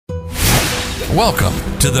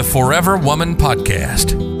Welcome to the Forever Woman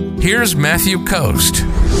Podcast. Here's Matthew Coast.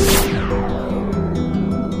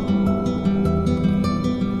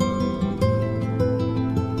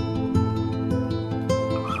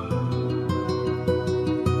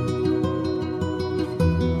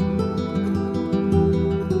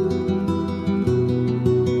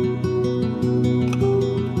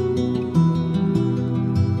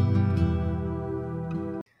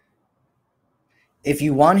 If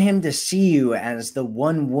you want him to see you as the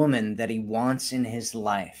one woman that he wants in his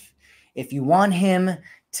life, if you want him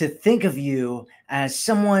to think of you as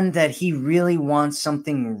someone that he really wants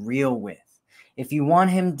something real with, if you want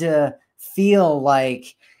him to feel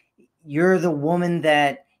like you're the woman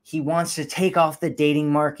that he wants to take off the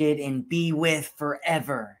dating market and be with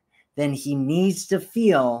forever, then he needs to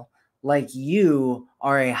feel like you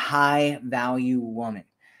are a high value woman.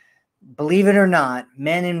 Believe it or not,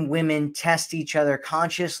 men and women test each other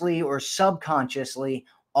consciously or subconsciously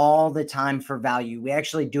all the time for value. We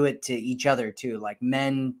actually do it to each other too. Like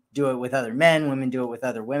men do it with other men, women do it with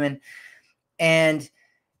other women. And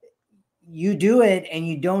you do it and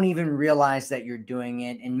you don't even realize that you're doing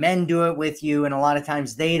it. And men do it with you. And a lot of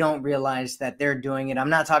times they don't realize that they're doing it. I'm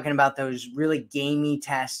not talking about those really gamey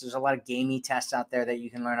tests. There's a lot of gamey tests out there that you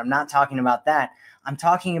can learn. I'm not talking about that. I'm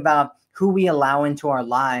talking about who we allow into our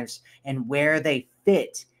lives and where they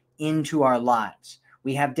fit into our lives.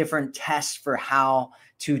 We have different tests for how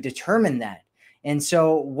to determine that. And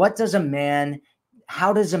so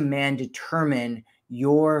how does a man determine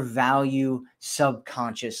your value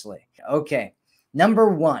subconsciously? Okay. Number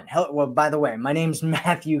one, well, by the way, my name's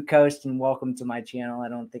Matthew Coast and welcome to my channel. I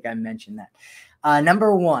don't think I mentioned that.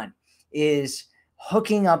 Number one is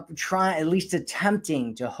hooking up, at least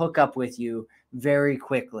attempting to hook up with you very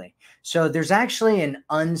quickly. So there's actually an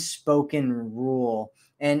unspoken rule,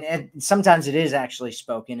 and sometimes it is actually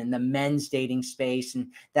spoken in the men's dating space, and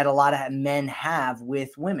that a lot of men have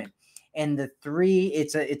with women. And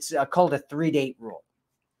it's called a 3-date rule.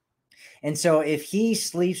 And so if he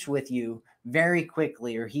sleeps with you very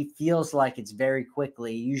quickly, or he feels like it's very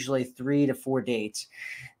quickly, usually 3 to 4 dates,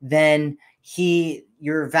 then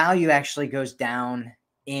your value actually goes down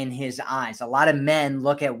in his eyes. A lot of men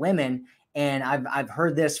look at women, and I've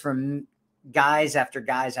heard this from guys after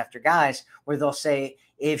guys after guys, where they'll say,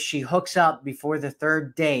 if she hooks up before the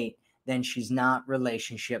 3rd date, then she's not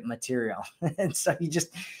relationship material. And so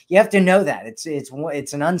you have to know that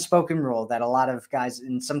it's an unspoken rule that a lot of guys,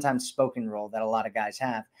 and sometimes spoken rule that a lot of guys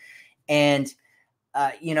have. And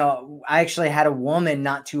I actually had a woman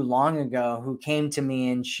not too long ago who came to me,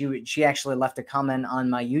 and she actually left a comment on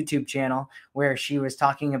my YouTube channel where she was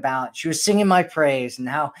singing my praise and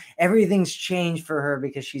how everything's changed for her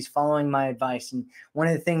because she's following my advice. And one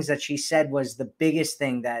of the things that she said was the biggest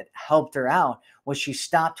thing that helped her out was she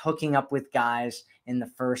stopped hooking up with guys in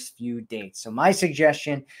the first few dates. So my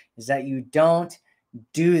suggestion is that you don't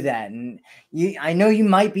do that. And I know you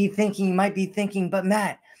might be thinking, but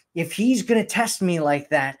Matt, if he's going to test me like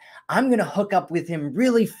that, I'm going to hook up with him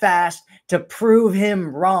really fast to prove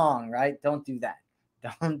him wrong, right? Don't do that.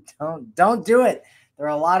 Don't do it. There are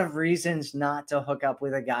a lot of reasons not to hook up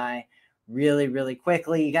with a guy really, really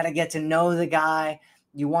quickly. You got to get to know the guy.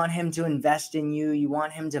 You want him to invest in you. You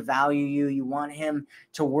want him to value you. You want him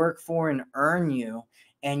to work for and earn you.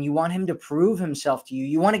 And you want him to prove himself to you.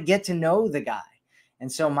 You want to get to know the guy.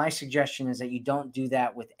 And so my suggestion is that you don't do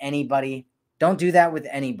that with anybody. Don't do that with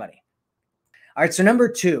anybody. All right. So number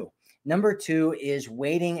two is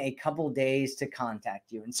waiting a couple days to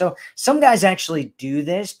contact you. And so some guys actually do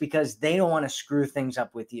this because they don't want to screw things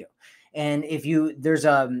up with you. And there's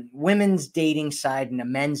a women's dating side and a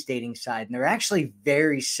men's dating side, and they're actually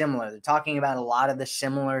very similar. They're talking about a lot of the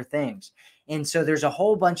similar things. And so there's a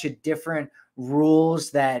whole bunch of different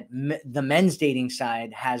rules that the men's dating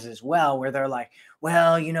side has as well, where they're like,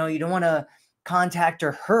 well, you don't want to contact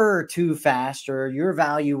her too fast, or your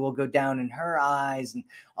value will go down in her eyes, and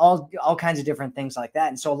all kinds of different things like that.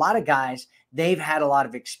 And so a lot of guys, they've had a lot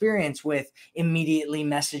of experience with immediately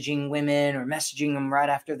messaging women or messaging them right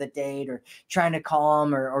after the date, or trying to call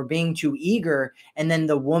them, or being too eager, and then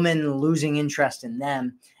the woman losing interest in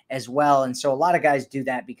them as well. And so a lot of guys do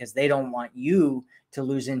that because they don't want you to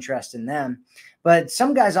lose interest in them. But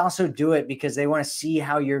some guys also do it because they want to see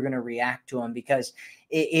how you're going to react to them, because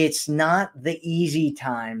it's not the easy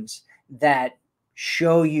times that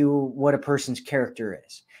show you what a person's character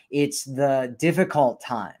is. It's the difficult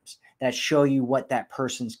times that show you what that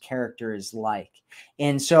person's character is like.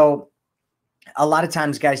 And so a lot of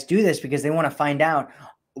times guys do this because they want to find out,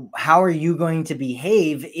 how are you going to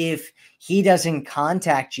behave if he doesn't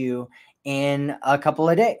contact you in a couple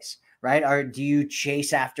of days? right? Or do you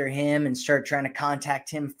chase after him and start trying to contact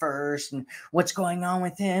him first and what's going on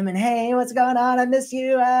with him? And hey, what's going on? I miss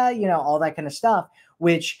you. All that kind of stuff,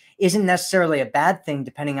 which isn't necessarily a bad thing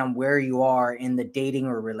depending on where you are in the dating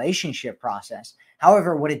or relationship process.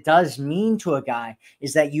 However, what it does mean to a guy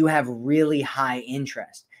is that you have really high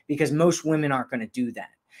interest, because most women aren't going to do that.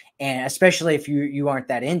 And especially if you aren't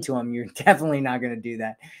that into them, you're definitely not going to do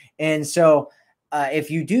that. And so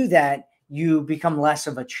if you do that, you become less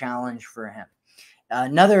of a challenge for him.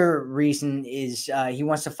 Another reason is he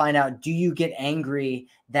wants to find out, do you get angry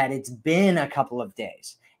that it's been a couple of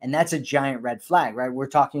days? And that's a giant red flag, right? We're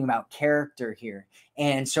talking about character here.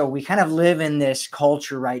 And so we kind of live in this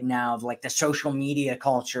culture right now of like the social media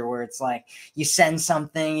culture, where it's like you send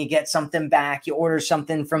something, you get something back, you order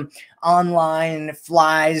something from online, and it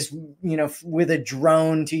flies, with a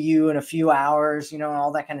drone to you in a few hours, and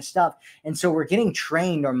all that kind of stuff. And so we're getting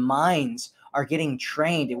trained, our minds are getting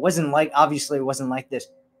trained. Obviously it wasn't like this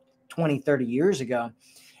 20, 30 years ago.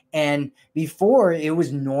 And before, it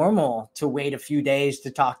was normal to wait a few days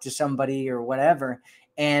to talk to somebody or whatever.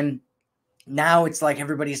 And now it's like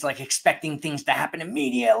everybody's like expecting things to happen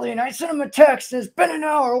immediately. And I sent him a text, it's been an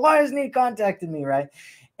hour, why hasn't he contacted me, right?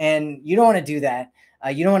 And you don't want to do that.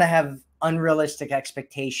 You don't want to have unrealistic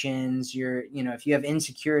expectations. If you have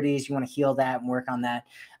insecurities, you want to heal that and work on that.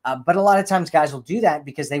 But a lot of times guys will do that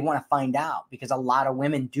because they want to find out, because a lot of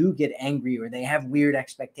women do get angry or they have weird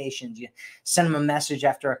expectations. You send them a message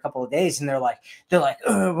after a couple of days and they're like,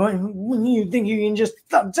 when you think you can just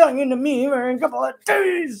stop talking to me for a couple of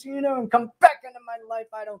days, and come back into my life?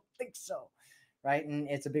 I don't think so. Right. And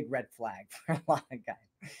it's a big red flag for a lot of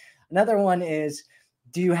guys. Another one is,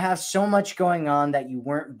 do you have so much going on that you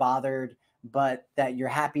weren't bothered, but that you're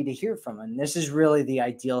happy to hear from him? This is really the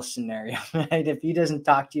ideal scenario, right? If he doesn't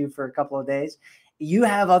talk to you for a couple of days, you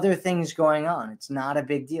have other things going on. It's not a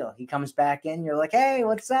big deal. He comes back in, you're like, hey,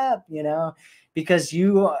 what's up? Because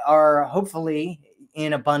you are hopefully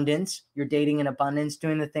in abundance. You're dating in abundance,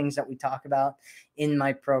 doing the things that we talk about in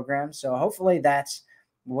my program. So hopefully that's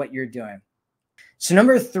what you're doing. So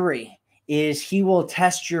number 3 is he will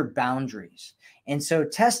test your boundaries. And so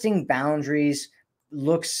testing boundaries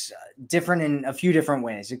looks different in a few different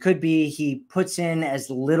ways. It could be he puts in as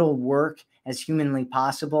little work as humanly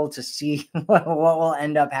possible to see what will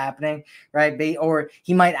end up happening, right? Or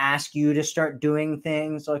he might ask you to start doing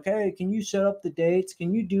things like, hey, can you set up the dates?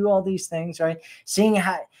 Can you do all these things, right?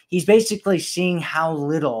 He's basically seeing how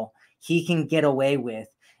little he can get away with,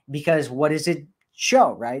 because what does it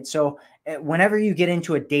show, right? So whenever you get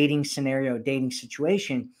into a dating scenario, dating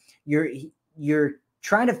situation, you're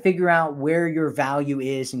trying to figure out where your value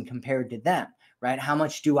is and compared to them, right? How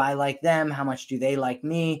much do I like them? How much do they like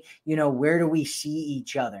me? Where do we see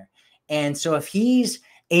each other? And so if he's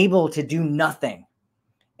able to do nothing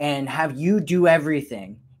and have you do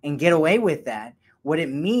everything and get away with that, what it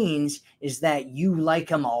means is that you like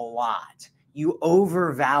him a lot. You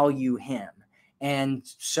overvalue him. And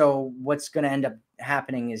so what's going to end up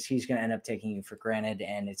happening is he's going to end up taking you for granted,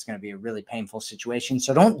 and it's going to be a really painful situation.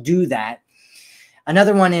 So don't do that.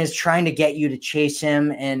 Another one is trying to get you to chase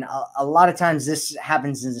him. And a lot of times this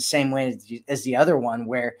happens in the same way as the other one,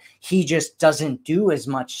 where he just doesn't do as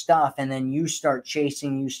much stuff. And then you start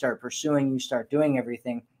chasing, you start pursuing, you start doing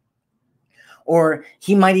everything. Or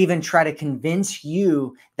he might even try to convince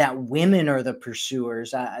you that women are the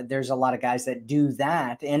pursuers. There's a lot of guys that do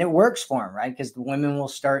that, and it works for them, right? Because the women will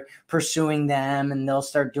start pursuing them and they'll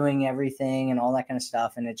start doing everything and all that kind of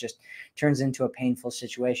stuff. And it just turns into a painful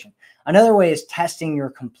situation. Another way is testing your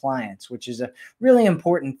compliance, which is a really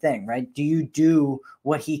important thing, right? Do you do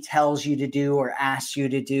what he tells you to do or asks you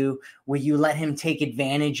to do? Will you let him take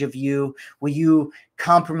advantage of you? Will you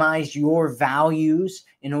compromise your values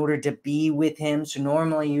in order to be with him? So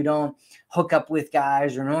normally you don't hook up with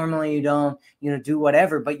guys, or normally you don't, do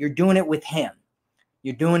whatever, but you're doing it with him.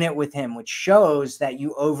 You're doing it with him, which shows that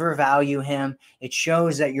you overvalue him. It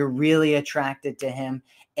shows that you're really attracted to him.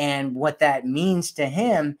 And what that means to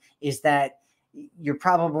him is that you're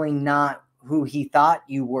probably not who he thought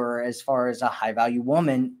you were as far as a high value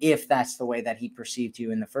woman, if that's the way that he perceived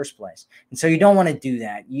you in the first place. And so you don't want to do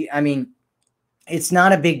that. It's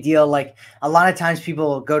not a big deal. Like a lot of times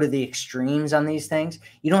people go to the extremes on these things.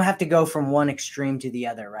 You don't have to go from one extreme to the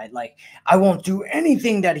other, right? Like I won't do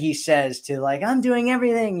anything that he says to like, I'm doing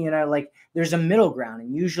everything, like there's a middle ground,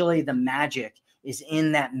 and usually the magic is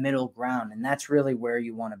in that middle ground. And that's really where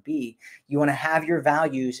you want to be. You want to have your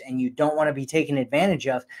values, and you don't want to be taken advantage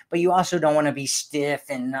of, but you also don't want to be stiff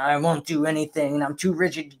and I won't do anything and I'm too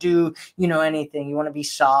rigid to do, anything. You want to be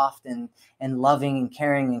soft and loving and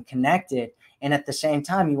caring and connected. And at the same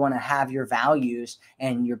time, you want to have your values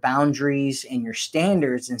and your boundaries and your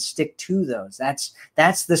standards and stick to those.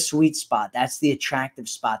 That's the sweet spot. That's the attractive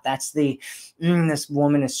spot. That's the this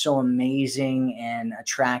woman is so amazing and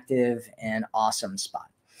attractive and awesome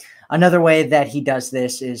spot. Another way that he does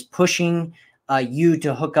this is pushing you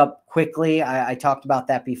to hook up quickly. I talked about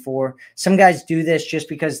that before. Some guys do this just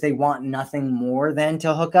because they want nothing more than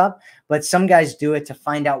to hook up, but some guys do it to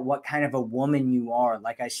find out what kind of a woman you are.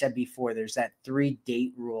 Like I said before, there's that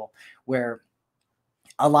 3-date rule where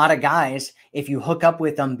a lot of guys, if you hook up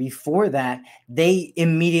with them before that, they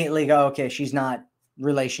immediately go, okay, she's not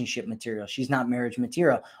relationship material. She's not marriage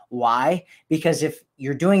material. Why? Because if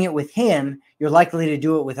you're doing it with him, you're likely to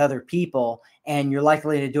do it with other people, and you're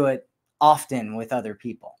likely to do it often with other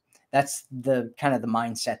people. That's the kind of the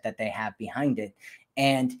mindset that they have behind it.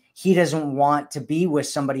 And he doesn't want to be with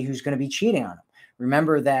somebody who's going to be cheating on him.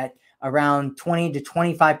 Remember that around 20 to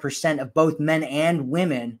 25% of both men and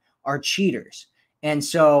women are cheaters. And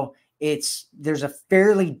so there's a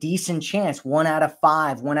fairly decent chance, 1 out of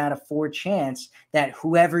 5, 1 out of 4 chance that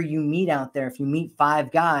whoever you meet out there, if you meet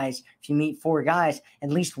 5 guys, if you meet 4 guys, at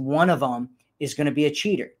least one of them is going to be a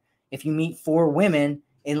cheater. If you meet 4 women,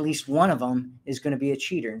 at least one of them is going to be a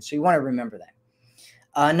cheater. And so you want to remember that.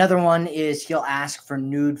 Another one is he'll ask for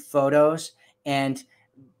nude photos. And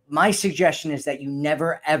my suggestion is that you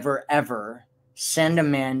never, ever, ever send a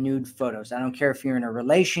man nude photos. I don't care if you're in a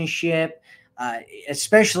relationship,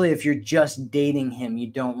 especially if you're just dating him, you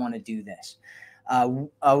don't want to do this.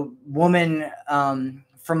 A woman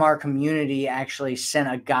from our community actually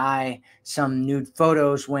sent a guy some nude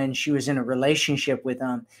photos when she was in a relationship with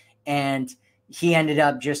him, and he ended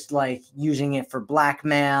up just like using it for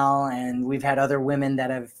blackmail. And we've had other women that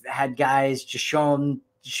have had guys just show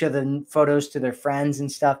the photos to their friends and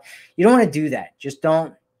stuff. You don't want to do that. Just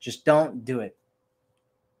don't do it.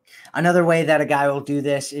 Another way that a guy will do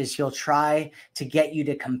this is he'll try to get you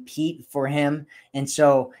to compete for him. And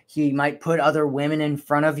so he might put other women in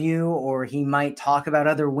front of you, or he might talk about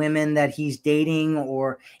other women that he's dating,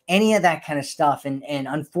 or any of that kind of stuff. And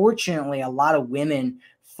unfortunately, a lot of women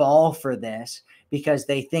fall for this because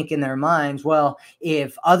they think in their minds, well,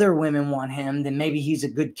 if other women want him, then maybe he's a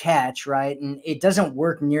good catch, right? And it doesn't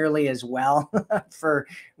work nearly as well for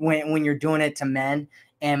when you're doing it to men.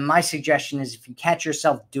 And my suggestion is if you catch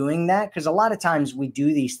yourself doing that, because a lot of times we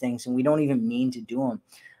do these things and we don't even mean to do them.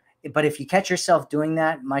 But if you catch yourself doing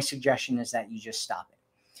that, my suggestion is that you just stop it.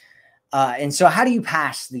 And so how do you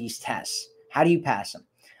pass these tests? How do you pass them?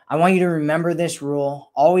 I want you to remember this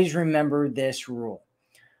rule. Always remember this rule.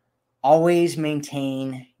 Always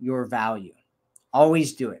maintain your value.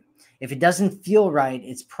 Always do it. If it doesn't feel right,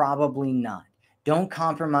 it's probably not. Don't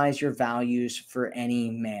compromise your values for any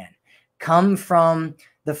man. Come from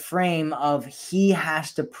the frame of he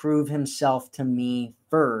has to prove himself to me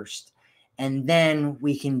first, and then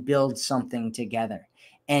we can build something together.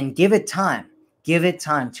 And give it time. Give it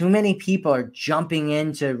time. Too many people are jumping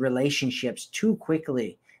into relationships too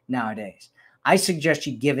quickly nowadays. I suggest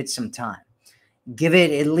you give it some time. Give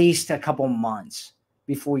it at least a couple months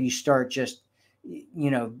before you start just,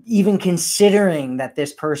 even considering that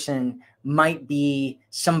this person might be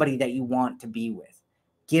somebody that you want to be with.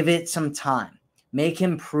 Give it some time. Make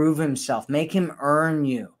him prove himself. Make him earn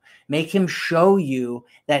you. Make him show you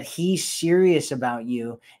that he's serious about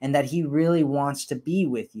you and that he really wants to be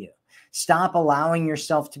with you. Stop allowing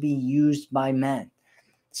yourself to be used by men.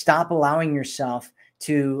 Stop allowing yourself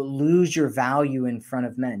to lose your value in front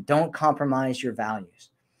of men. Don't compromise your values.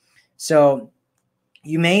 So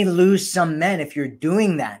you may lose some men if you're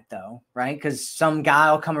doing that, though, right? Because some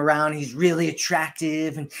guy will come around, he's really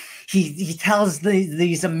attractive, and he tells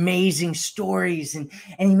these amazing stories, and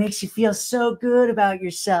he makes you feel so good about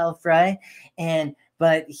yourself, right?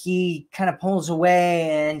 But he kind of pulls away,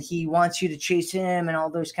 and he wants you to chase him and all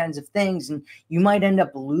those kinds of things, and you might end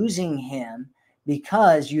up losing him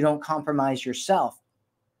because you don't compromise yourself.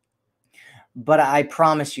 But I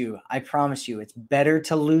promise you, it's better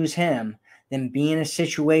to lose him than be in a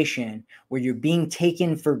situation where you're being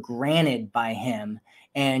taken for granted by him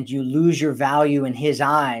and you lose your value in his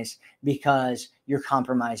eyes because you're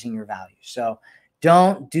compromising your value. So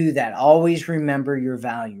don't do that. Always remember your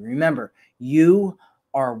value. Remember, you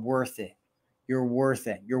are worth it. You're worth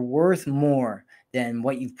it. You're worth more than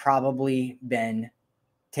what you've probably been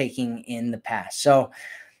taking in the past. So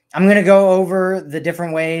I'm going to go over the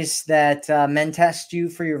different ways that men test you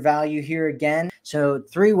for your value here again. So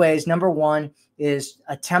 3 ways. Number 1 is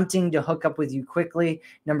attempting to hook up with you quickly.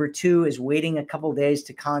 Number 2 is waiting a couple days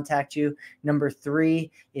to contact you. Number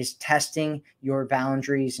 3 is testing your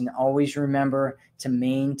boundaries. And always remember to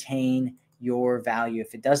maintain your value.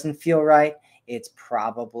 If it doesn't feel right, it's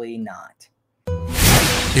probably not.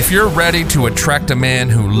 If you're ready to attract a man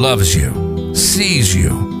who loves you, sees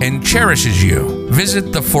you, and cherishes you, visit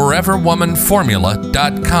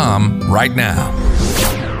theforeverwomanformula.com right now.